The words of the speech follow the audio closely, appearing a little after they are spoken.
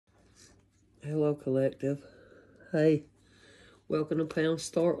Hello, collective. Hey, welcome to Pam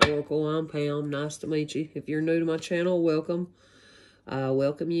Star Oracle. I'm Pam. Nice to meet you. If you're new to my channel, welcome. I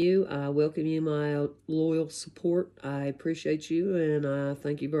welcome you. I welcome you, my loyal support. I appreciate you, and I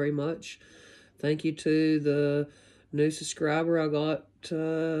thank you very much. Thank you to the new subscriber I got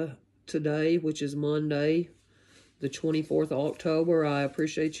today, which is Monday, the 24th of October. I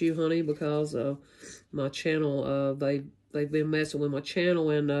appreciate you, honey, because my channel, they've been messing with my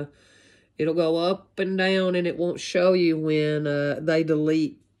channel, and it'll go up and down, and it won't show you when they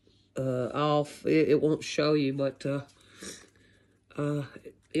delete off. It won't show you, but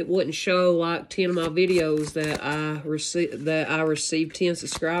it wouldn't show like 10 of my videos that I received 10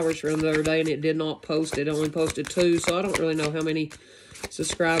 subscribers from the other day, and it did not post. It only posted 2, so I don't really know how many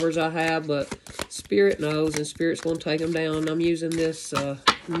subscribers I have, but Spirit knows, and Spirit's going to take them down. I'm using this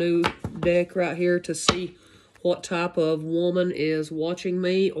new deck right here to see what type of woman is watching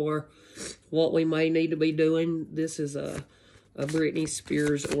me or what we may need to be doing. This is a Britney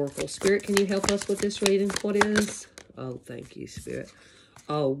Spears Oracle. Spirit, can you help us with this reading? What is? Oh, thank you, Spirit.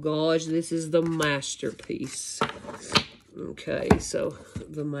 Oh, gosh, this is the masterpiece. Okay, so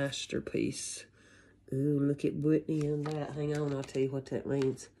the masterpiece. Ooh, look at Britney and that. Hang on, I'll tell you what that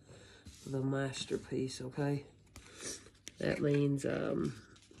means. The masterpiece, okay? That means,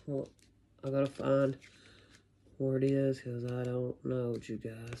 well, I gotta find where it is because I don't know, you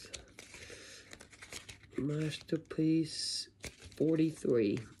guys. Masterpiece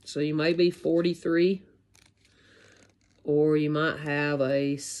 43. So you may be 43, or you might have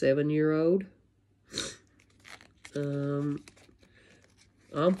a 7-year-old.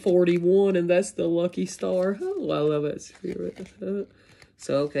 I'm 41, and that's the lucky star. Oh, I love it, Spirit.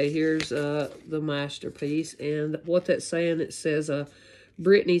 So, okay, here's the masterpiece. And what that's saying, it says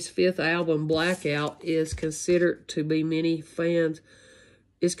Britney's 5th album, Blackout, is considered by many fans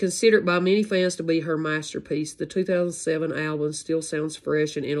to be her masterpiece. The 2007 album still sounds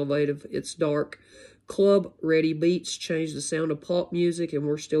fresh and innovative. It's dark, club-ready beats change the sound of pop music, and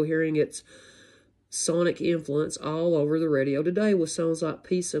we're still hearing its sonic influence all over the radio today with songs like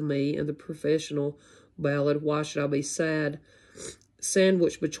Piece of Me and the professional ballad Why Should I Be Sad,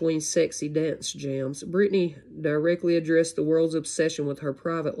 sandwiched between sexy dance jams. Britney directly addressed the world's obsession with her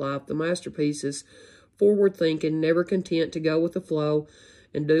private life. The masterpiece is forward-thinking, never content to go with the flow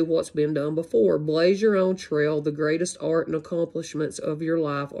and do what's been done before. Blaze your own trail. The greatest art and accomplishments of your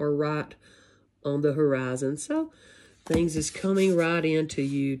life are right on the horizon. So, things is coming right into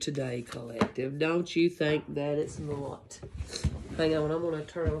you today, collective. Don't you think that it's not? Hang on, I'm going to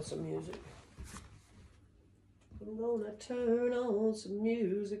turn on some music. I'm going to turn on some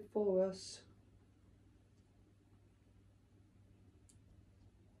music for us.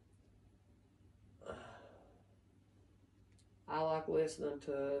 I like listening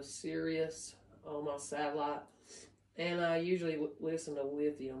to Sirius on my satellite, and I usually listen to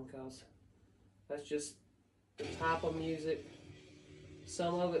Lithium because that's just the type of music.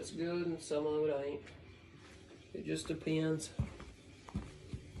 Some of it's good and some of it ain't. It just depends.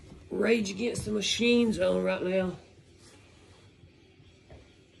 Rage Against the Machine's on right now.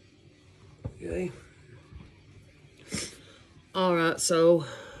 Okay. Alright, so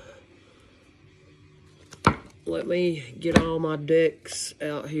let me get all my decks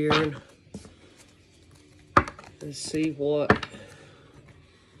out here and see what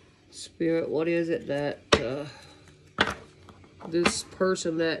Spirit, what is it that this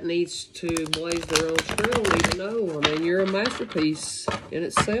person that needs to blaze their own trail need to know. I mean, you're a masterpiece in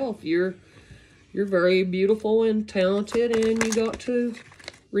itself. You're very beautiful and talented, and you got to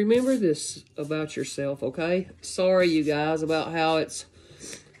remember this about yourself, okay? Sorry, you guys, about how it's...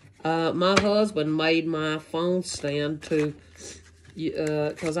 my husband made my phone stand to...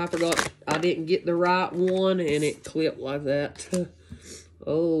 because I forgot I didn't get the right one, and it clipped like that.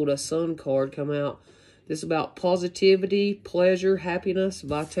 Oh, the Sun card come out. This is about positivity, pleasure, happiness,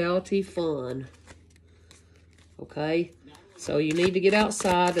 vitality, fun. Okay? So you need to get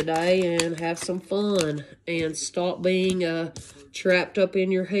outside today and have some fun. And stop being trapped up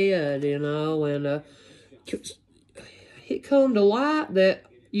in your head, you know. And it come to light that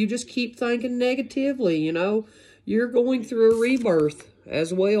you just keep thinking negatively, you know. You're going through a rebirth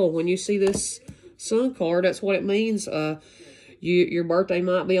as well. When you see this Sun card, that's what it means. Your birthday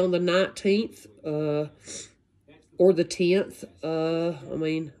might be on the 19th, or the 10th,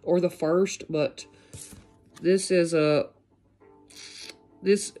 or the 1st, but this is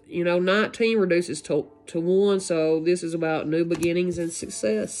this, you know, 19 reduces to 1, so this is about new beginnings and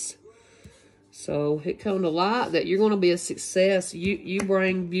success. So it come to light that you're going to be a success. You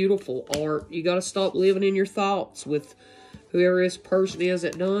bring beautiful art. You got to stop living in your thoughts with whoever this person is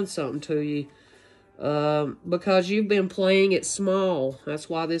that done something to you. Because you've been playing it small. That's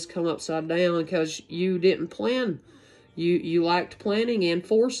why this come upside down, because you didn't plan. You lacked planning and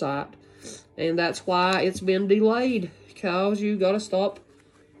foresight. And that's why it's been delayed, because you got to stop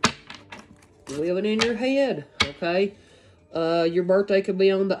living in your head, okay? Your birthday could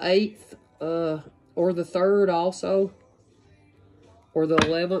be on the 8th, or the 3rd also, or the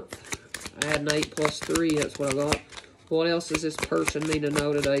 11th. I had an 8 plus 3, that's what I got. What else does this person need to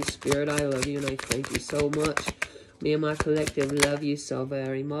know today, Spirit? I love you, and I thank you so much. Me and my collective love you so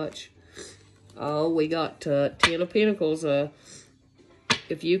very much. Oh, we got 10 of Pentacles.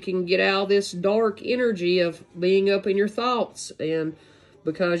 If you can get out of this dark energy of being up in your thoughts, and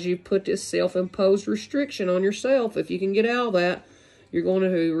because you put this self-imposed restriction on yourself, if you can get out of that, you're going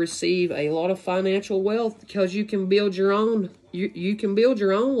to receive a lot of financial wealth, because you can build your own. You can build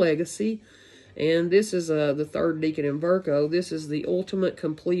your own legacy. And this is the 3rd decan in Virgo. This is the ultimate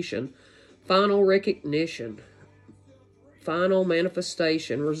completion, final recognition, final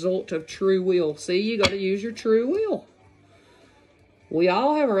manifestation, result of true will. See, you got to use your true will. We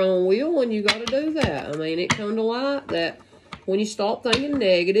all have our own will, and you got to do that. I mean, it come to light that when you stop thinking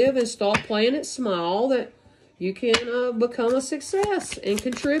negative and stop playing it small, that you can become a success and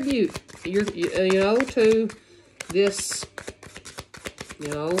contribute you know, to this, you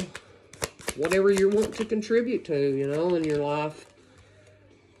know, whatever you want to contribute to, you know, in your life.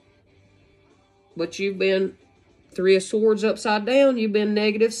 But you've been 3 of Swords upside down. You've been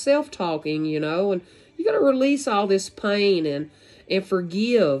negative self-talking, you know, and you got to release all this pain and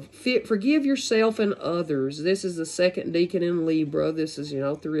forgive. Forgive yourself and others. This is the 2nd decan in Libra. This is, you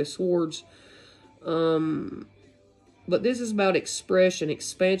know, 3 of Swords. But this is about expression,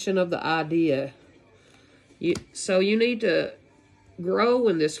 expansion of the idea. So you need to grow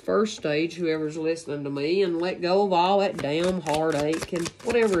in this first stage, whoever's listening to me, and let go of all that damn heartache and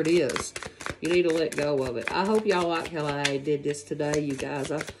whatever it is. You need to let go of it. I hope y'all like how I did this today, you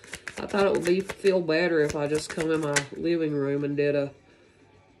guys. I thought it would feel better if I just come in my living room and did a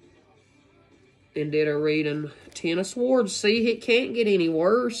reading. 10 of Swords. See, it can't get any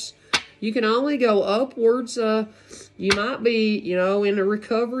worse. You can only go upwards. You might be, you know, in a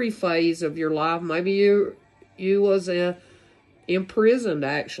recovery phase of your life. Maybe you was imprisoned,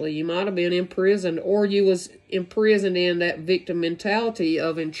 actually. You might have been imprisoned, or you was imprisoned in that victim mentality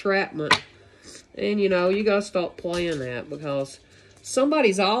of entrapment. And, you know, you got to stop playing that, because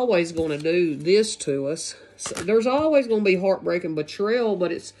somebody's always going to do this to us. So there's always going to be heartbreak and betrayal,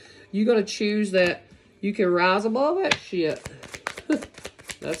 but you got to choose that you can rise above that shit.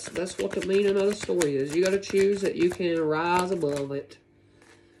 That's what the meaning of the story is. You got to choose that you can rise above it.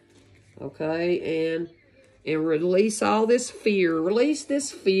 Okay? And release all this fear. Release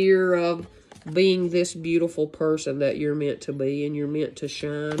this fear of being this beautiful person that you're meant to be and you're meant to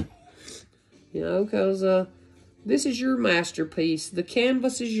shine. You know, because this is your masterpiece. The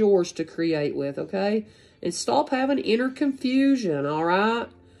canvas is yours to create with, okay? And stop having inner confusion, all right?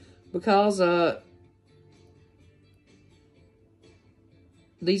 Because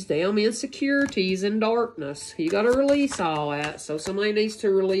these damn insecurities and darkness, you got to release all that. So somebody needs to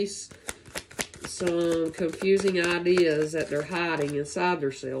release some confusing ideas that they're hiding inside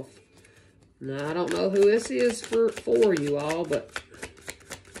themselves. Now, I don't know who this is for you all, but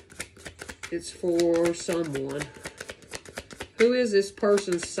it's for someone. Who is this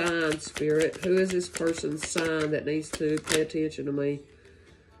person's sign, Spirit? Who is this person's sign that needs to pay attention to me?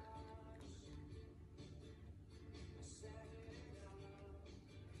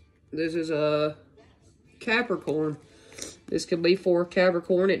 This is a Capricorn. This could be for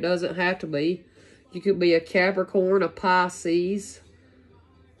Capricorn. It doesn't have to be. You could be a Capricorn, a Pisces,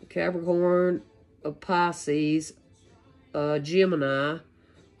 a Capricorn, a Pisces, a Gemini,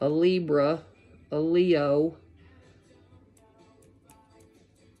 a Libra, a Leo.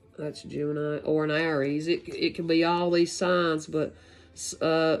 That's Gemini, or an Aries. It could be all these signs, but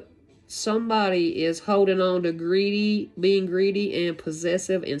somebody is holding on to being greedy and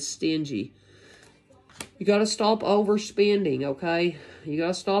possessive and stingy. You got to stop overspending, okay? You got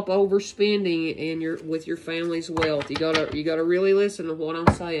to stop overspending with your family's wealth. You got to really listen to what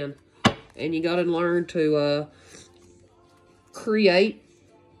I'm saying, and you got to learn to create.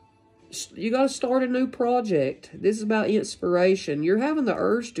 You got to start a new project. This is about inspiration. You're having the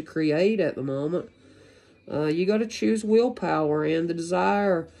urge to create at the moment. You got to choose willpower and the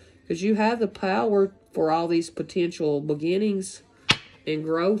desire, because you have the power for all these potential beginnings and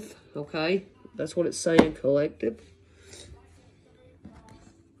growth, okay? That's what it's saying, collective.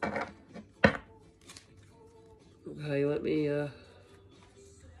 Okay, let me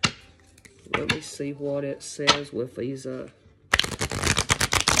see what it says with these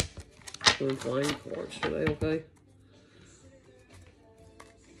twin flame cards today, okay?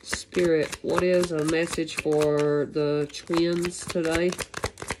 Spirit, what is a message for the twins today?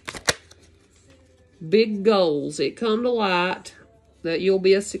 Big goals. It come to light that you'll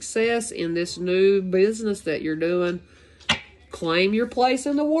be a success in this new business that you're doing. Claim your place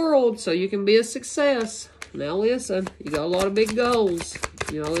in the world so you can be a success. Now listen, you got a lot of big goals.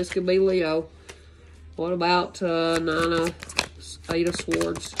 You know, this could be Leo. What about Eight of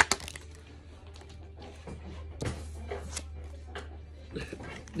Swords?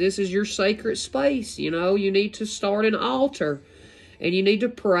 This is your sacred space. You know, you need to start an altar, and you need to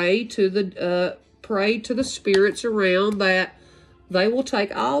pray to the spirits around that they will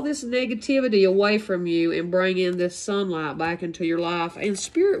take all this negativity away from you and bring in this sunlight back into your life. And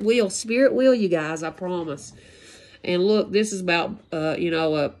Spirit will, you guys, I promise. And look, this is about you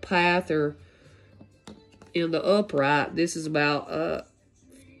know, a path or in the upright. This is about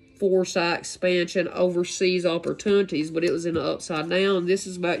foresight, expansion, overseas opportunities, but it was in the upside down. This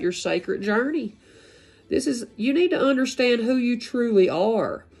is about your sacred journey. This is, you need to understand who you truly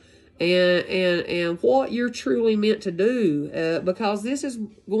are and what you're truly meant to do, because this is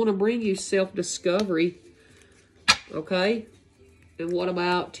going to bring you self-discovery, okay? And what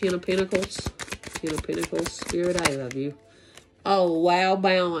about Ten of Pentacles? Ten of Pentacles, Spirit, I love you. Oh, wow,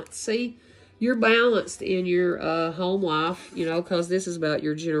 balance. See? You're balanced in your home life, you know, because this is about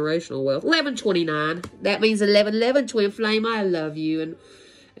your generational wealth. 1129. That means 1111, twin flame. I love you.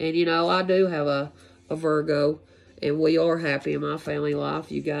 And you know, I do have a Virgo, and we are happy in my family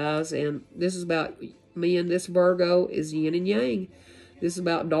life, you guys. And this is about me and this Virgo is yin and yang. This is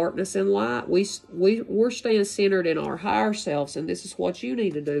about darkness and light. We're staying centered in our higher selves, and this is what you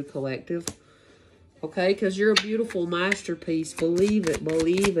need to do, collective. Okay, because you're a beautiful masterpiece. Believe it,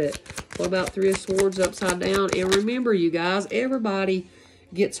 believe it. What about Three of Swords upside down? And remember, you guys, everybody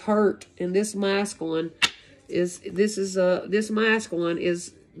gets hurt. And this masculine this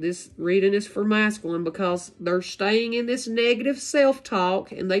reading is for masculine, because they're staying in this negative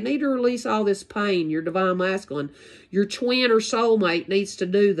self-talk, and they need to release all this pain. Your divine masculine, your twin or soulmate needs to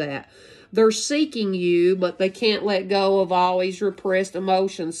do that. They're seeking you, but they can't let go of all these repressed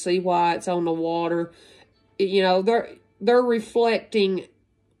emotions. See why it's on the water. You know, they're reflecting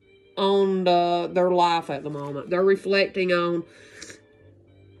on their life at the moment. They're reflecting on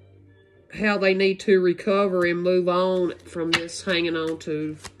how they need to recover and move on from this hanging on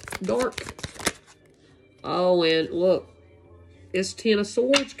to dark. Oh, and look, it's Ten of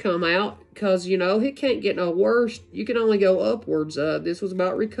Swords come out, because, you know, it can't get no worse. You can only go upwards. This was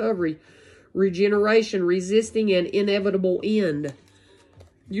about recovery, regeneration, resisting an inevitable end.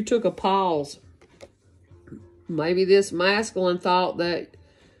 You took a pause. Maybe this masculine thought that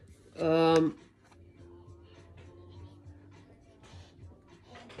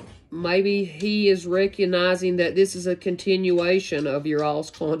maybe he is recognizing that this is a continuation of your all's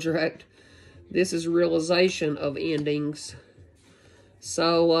contract. This is realization of endings.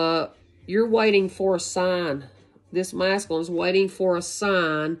 So you're waiting for a sign. This masculine's waiting for a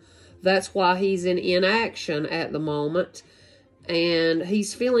sign. That's why he's in inaction at the moment. And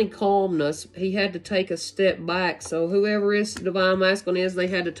he's feeling calmness. He had to take a step back. So whoever this divine masculine is, they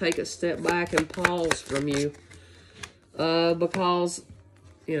had to take a step back and pause from you. Because,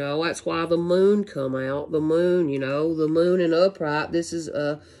 you know, that's why the moon come out. The moon, you know, the moon in upright. This is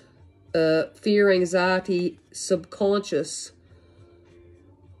fear, anxiety, subconscious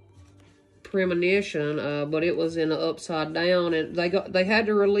premonition, but it was in the upside down, and they had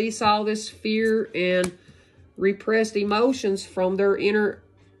to release all this fear and repressed emotions from their inner,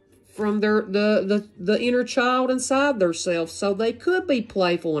 the inner child inside themselves, so they could be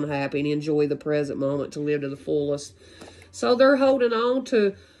playful and happy and enjoy the present moment to live to the fullest. So they're holding on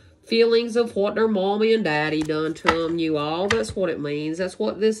to feelings of what their mommy and daddy done to them, you all. That's what it means. That's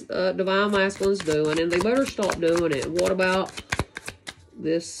what this divine masculine's doing, and they better stop doing it. What about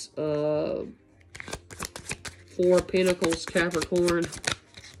this Four of Pentacles, Capricorn?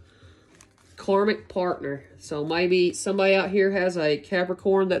 Karmic partner. So maybe somebody out here has a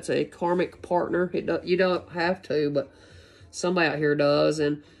Capricorn that's a karmic partner. You don't have to, but somebody out here does.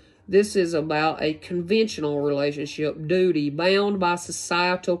 And this is about a conventional relationship, duty, bound by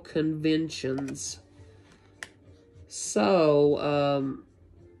societal conventions. So,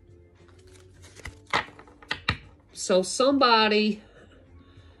 so somebody,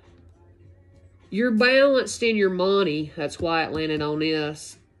 you're balanced in your money. That's why it landed on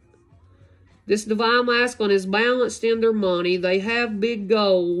this. This divine masculine is balanced in their money. They have big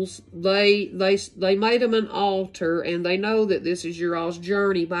goals. They made them an altar, and they know that this is your all's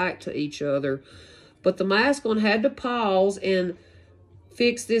journey back to each other. But the masculine had to pause and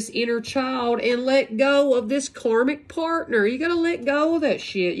fix this inner child and let go of this karmic partner. You got to let go of that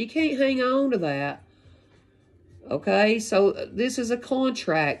shit. You can't hang on to that. Okay, so this is a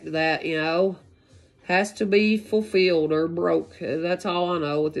contract that, you know, has to be fulfilled or broke. That's all I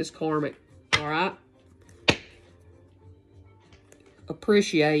know with this karmic. All right?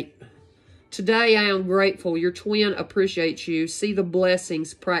 Appreciate. Today I am grateful. Your twin appreciates you. See the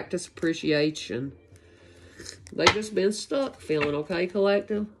blessings. Practice appreciation. They just been stuck feeling, okay,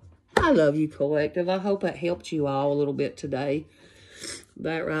 collective? I love you, collective. I hope that helped you all a little bit today.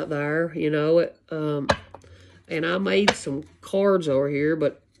 That right there, you know, and I made some cards over here,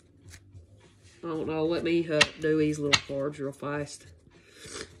 but I don't know. Let me do these little cards real fast.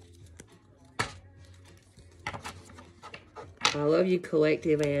 I love you,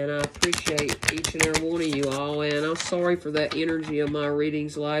 collective, and I appreciate each and every one of you all. And I'm sorry for that energy of my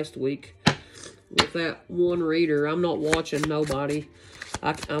readings last week with that one reader. I'm not watching nobody.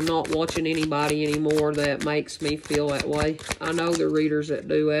 I'm not watching anybody anymore that makes me feel that way. I know the readers that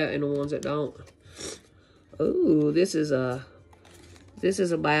do that and the ones that don't. Ooh, this is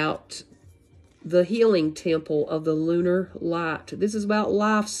about the healing temple of the lunar light. This is about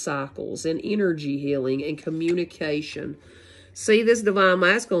life cycles and energy healing and communication. See, this divine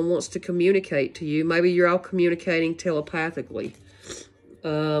masculine wants to communicate to you. Maybe you're all communicating telepathically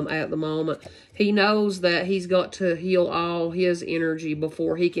at the moment. He knows that he's got to heal all his energy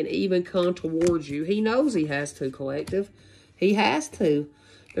before he can even come towards you. He knows he has to, collective. He has to.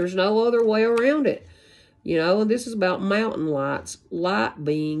 There's no other way around it. You know, this is about mountain lights, light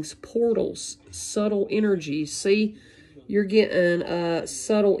beings, portals, subtle energies. See, you're getting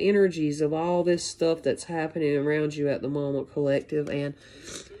subtle energies of all this stuff that's happening around you at the moment, collective. And,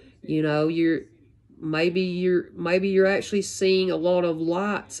 you know, maybe you're actually seeing a lot of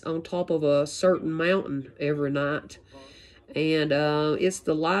lights on top of a certain mountain every night. And it's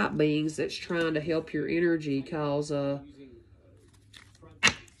the light beings that's trying to help your energy cause...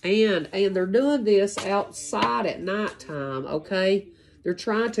 And they're doing this outside at nighttime, okay? They're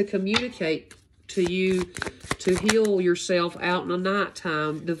trying to communicate to you to heal yourself out in the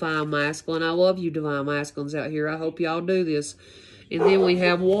nighttime, Divine Masculine. I love you, Divine Masculines out here. I hope y'all do this. And then we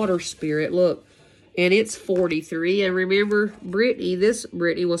have Water Spirit, look. And it's 43. And remember, Brittany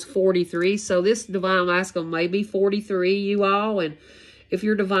was 43. So this Divine Masculine may be 43, you all. And if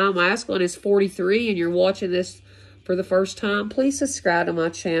your Divine Masculine is 43 and you're watching this for the first time, please subscribe to my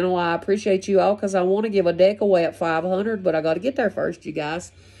channel. I appreciate you all because I want to give a deck away at 500, but I got to get there first, you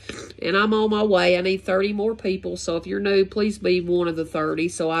guys. And I'm on my way. I need 30 more people. So if you're new, please be one of the 30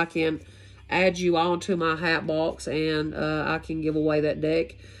 so I can add you on to my hat box and I can give away that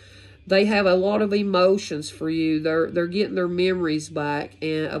deck. They have a lot of emotions for you. They're getting their memories back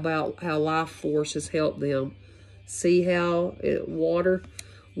and about how life force has helped them. See how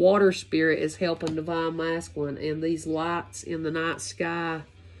Water Spirit is helping Divine Masculine, and these lights in the night sky,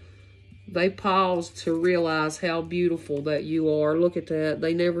 they pause to realize how beautiful that you are. Look at that.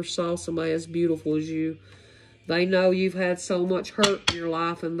 They never saw somebody as beautiful as you. They know you've had so much hurt in your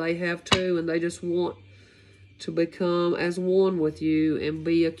life, and they have too, and they just want to become as one with you and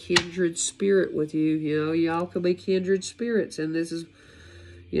be a kindred spirit with you. You know, y'all could be kindred spirits, and this is,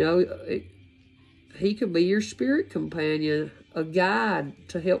 you know, he could be your spirit companion, a guide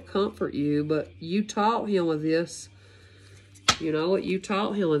to help comfort you, but you taught him of this. You know what? You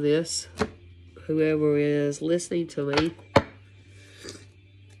taught him of this. Whoever is listening to me.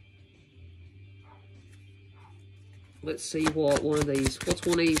 Let's see what's one of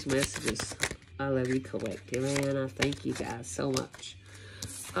these messages. I love you, collective, and I thank you guys so much.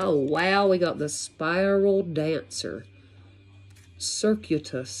 Oh, wow. We got the Spiral Dancer.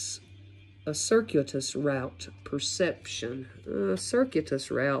 Circuitous. A circuitous route, perception.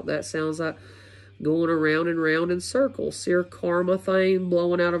 Circuitous route, that sounds like going around and round in circles. See her karma thing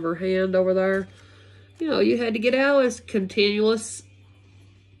blowing out of her hand over there? You know, you had to get out of this continuous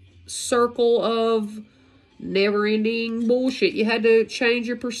circle of never-ending bullshit. You had to change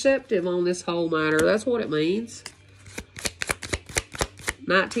your perspective on this whole matter. That's what it means.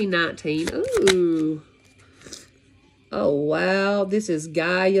 1919. Ooh. Oh, wow. This is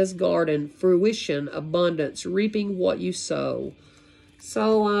Gaia's Garden. Fruition, abundance, reaping what you sow.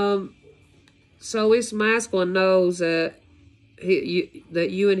 So this masculine knows that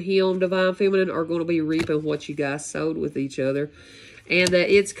you and him, Divine Feminine, are going to be reaping what you guys sowed with each other. And that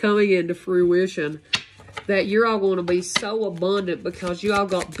it's coming into fruition. That you're all going to be so abundant because you all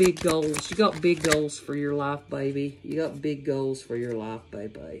got big goals. You got big goals for your life, baby. You got big goals for your life,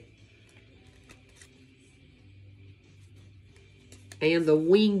 baby. and the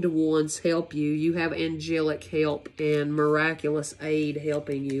winged ones help you. You have angelic help and miraculous aid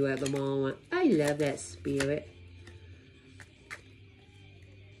helping you at the moment. I love that, Spirit.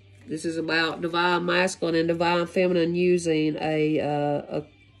 This is about divine masculine and divine feminine using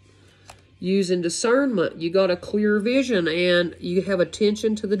using discernment. You got a clear vision and you have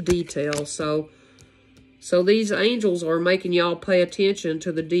attention to the details. So these angels are making y'all pay attention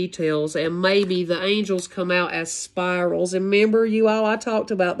to the details, and maybe the angels come out as spirals. And remember, you all, I talked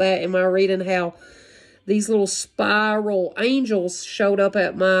about that in my reading, how these little spiral angels showed up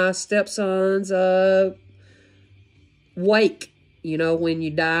at my stepson's wake. You know, when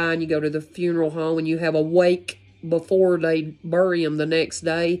you die and you go to the funeral home and you have a wake before they bury him the next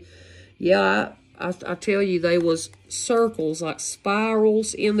day. Yeah, I tell you, they was circles, like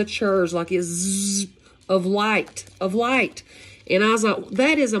spirals in the church, like it's zzz, of light. And I was like,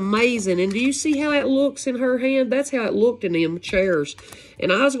 that is amazing. And do you see how it looks in her hand? That's how it looked in them chairs.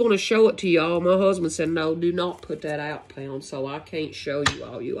 And I was going to show it to y'all. My husband said, no, do not put that out, Pound. So I can't show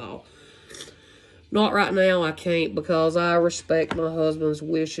you all. Not right now, I can't, because I respect my husband's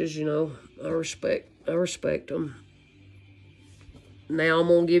wishes, you know. I respect them. Now I'm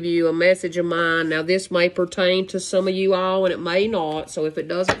going to give you a message of mine. Now this may pertain to some of you all, and it may not. So if it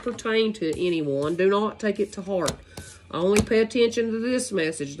doesn't pertain to anyone, do not take it to heart. Only pay attention to this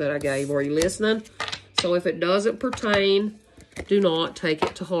message that I gave. Are you listening? So if it doesn't pertain, do not take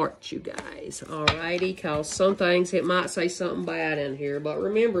it to heart, you guys. Alrighty, because some things, it might say something bad in here. But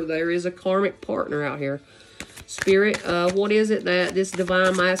remember, there is a karmic partner out here. Spirit, what is it that this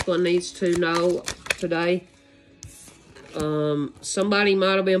divine masculine needs to know today? Somebody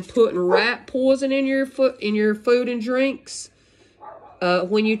might have been putting rat poison in your food and drinks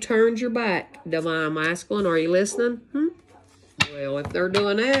when you turned your back. Divine masculine, are you listening? Well, if they're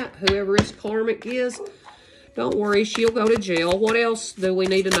doing that, whoever this karmic is, don't worry, she'll go to jail. What else do we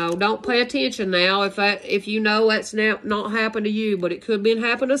need to know? Don't pay attention now if you know that's not happened to you, but it could have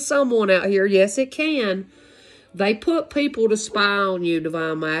happened to someone out here. Yes, it can. They put people to spy on you,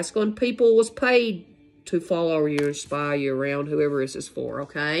 divine masculine. People was paid to follow you and spy you around, whoever this is for,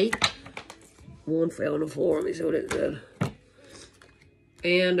 okay? One fell on the floor. Let me see what it said.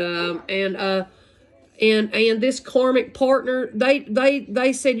 And this karmic partner,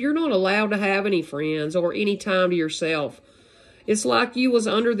 they said you're not allowed to have any friends or any time to yourself. It's like you was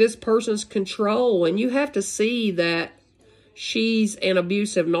under this person's control, and you have to see that she's an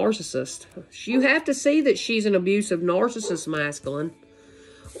abusive narcissist. You have to see that she's an abusive narcissist, masculine.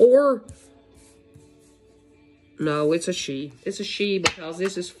 Or, no, it's a she. It's a she, because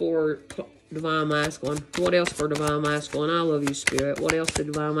this is for divine masculine. What else for divine masculine? I love you, Spirit. What else did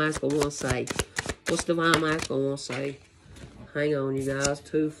divine masculine want to say? What's divine masculine want to say? Hang on, you guys.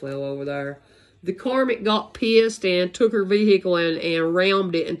 Two fell over there. The karmic got pissed and took her vehicle and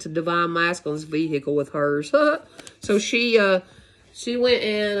rammed it into divine masculine's vehicle with hers. So she went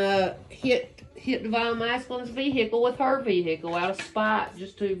and hit divine masculine's vehicle with her vehicle out of spite,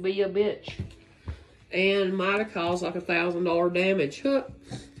 just to be a bitch. And might have caused like $1,000 damage.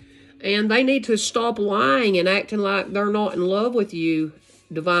 And they need to stop lying and acting like they're not in love with you,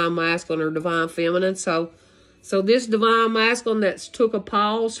 divine masculine or divine feminine. So this divine masculine that's took a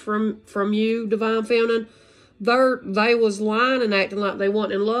pause from you, divine feminine, they was lying and acting like they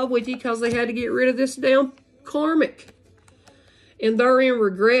weren't in love with you because they had to get rid of this damn karmic. And they're in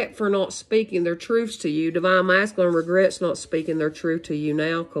regret for not speaking their truths to you. Divine masculine regrets not speaking their truth to you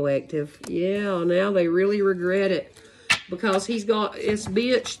now, collective. Yeah, now they really regret it. Because he's got this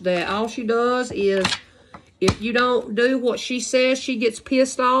bitch that all she does is, if you don't do what she says, she gets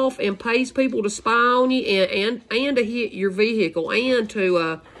pissed off and pays people to spy on you and to hit your vehicle and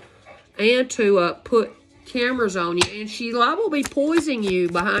to put cameras on you. And she liable to be poisoning you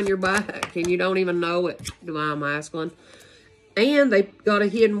behind your back and you don't even know it, divine masculine. And they got a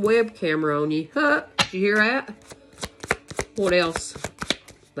hidden web camera on you. Huh? Did you hear that? What else?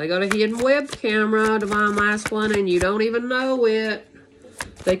 They got a hidden web camera, divine masculine, and you don't even know it.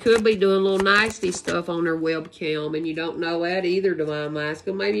 They could be doing little nasty stuff on their webcam, and you don't know that either, divine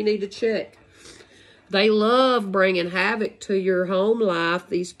masculine. Maybe you need to check. They love bringing havoc to your home life,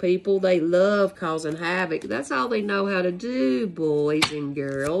 these people. They love causing havoc. That's all they know how to do, boys and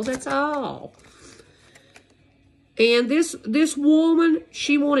girls. That's all. And this woman,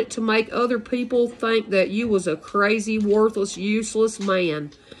 she wanted to make other people think that you was a crazy, worthless, useless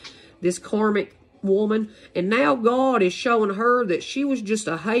man. This karmic woman. And now God is showing her that she was just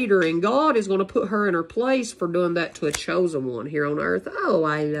a hater. And God is going to put her in her place for doing that to a chosen one here on earth. Oh,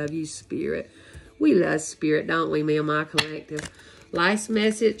 I love you, Spirit. We love Spirit, don't we, me and my collective? Last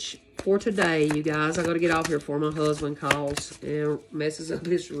message for today, you guys. I got to get off here before my husband calls and messes up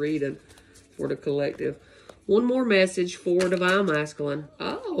his reading for the collective. One more message for Divine Masculine.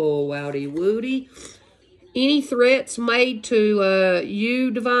 Oh, wowdy woody. Any threats made to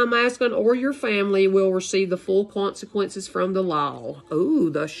you, Divine Masculine, or your family will receive the full consequences from the law. Ooh,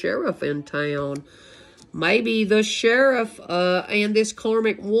 the sheriff in town. Maybe the sheriff and this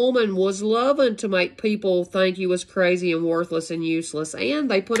karmic woman was loving to make people think you was crazy and worthless and useless.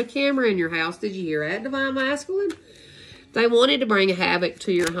 And they put a camera in your house. Did you hear that, Divine Masculine? They wanted to bring havoc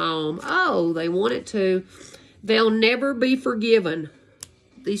to your home. Oh, they wanted to. They'll never be forgiven.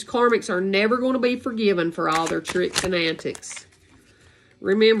 These karmics are never going to be forgiven for all their tricks and antics.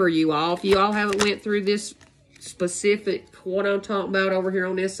 Remember, you all, if you all haven't went through this specific, what I'm talking about over here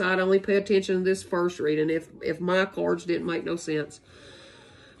on this side, only pay attention to this first reading if my cards didn't make no sense.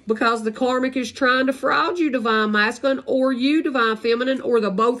 Because the karmic is trying to fraud you, Divine Masculine, or you, Divine Feminine, or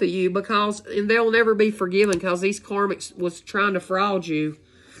the both of you, and they'll never be forgiven because these karmics was trying to fraud you.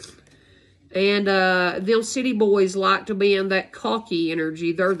 And them city boys like to be in that cocky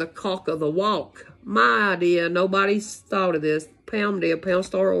energy. They're the cock of the walk. My idea. Nobody's thought of this. Pam did. Pam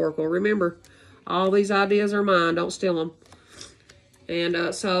Star Oracle. Remember, all these ideas are mine. Don't steal them.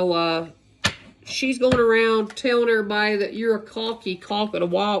 And so she's going around telling everybody that you're a cocky cock of the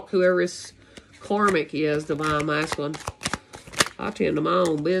walk, whoever this karmic is, Divine Masculine. I tend to my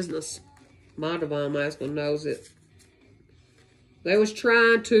own business. My Divine Masculine knows it. They was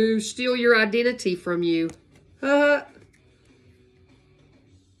trying to steal your identity from you. They're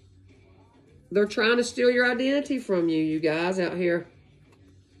trying to steal your identity from you, you guys out here.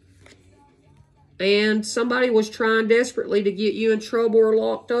 And somebody was trying desperately to get you in trouble or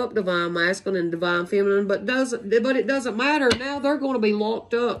locked up, Divine Masculine and Divine Feminine, but it doesn't matter. Now they're going to be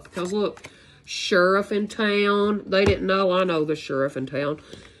locked up because look, sheriff in town. They didn't know. I know the sheriff in town.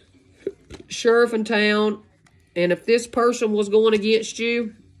 Sheriff in town. And if this person was going against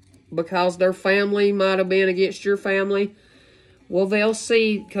you because their family might have been against your family, well, they'll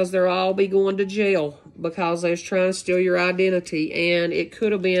see because they'll all be going to jail because they was trying to steal your identity. And it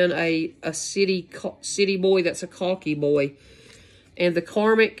could have been a city boy that's a cocky boy. And the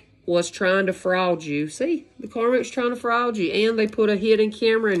karmic was trying to fraud you. See, the karmic's trying to fraud you. And they put a hidden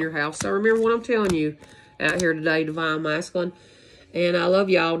camera in your house. So remember what I'm telling you out here today, Divine Masculine. And I love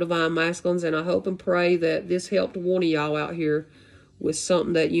y'all, Divine Masculines, and I hope and pray that this helped one of y'all out here with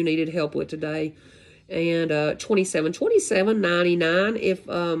something that you needed help with today. And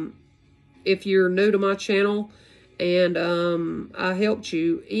 $27.99 if you're new to my channel and I helped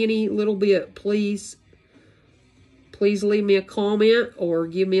you any little bit, please leave me a comment or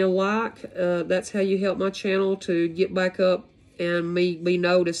give me a like. That's how you help my channel to get back up and me be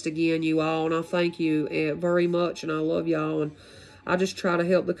noticed again, you all. And I thank you very much, and I love y'all. And I just try to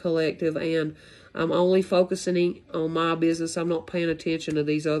help the collective, and I'm only focusing on my business. I'm not paying attention to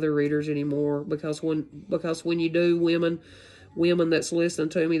these other readers anymore because when you do, women that's listening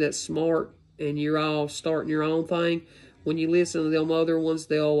to me that's smart and you're all starting your own thing, when you listen to them other ones,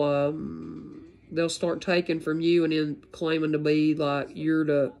 they'll start taking from you and then claiming to be like you're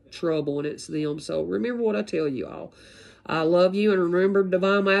the trouble and it's them. So remember what I tell you all. I love you, and remember,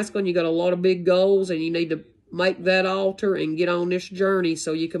 Divine Masculine, you got a lot of big goals and you need to make that altar and get on this journey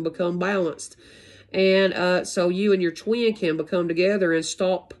so you can become balanced. And so you and your twin can become together and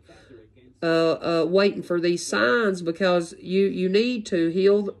stop waiting for these signs, because you need to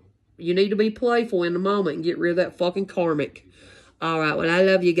heal. You need to be playful in the moment and get rid of that fucking karmic. All right, well, I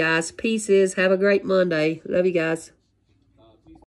love you guys. Pieces. Have a great Monday. Love you guys.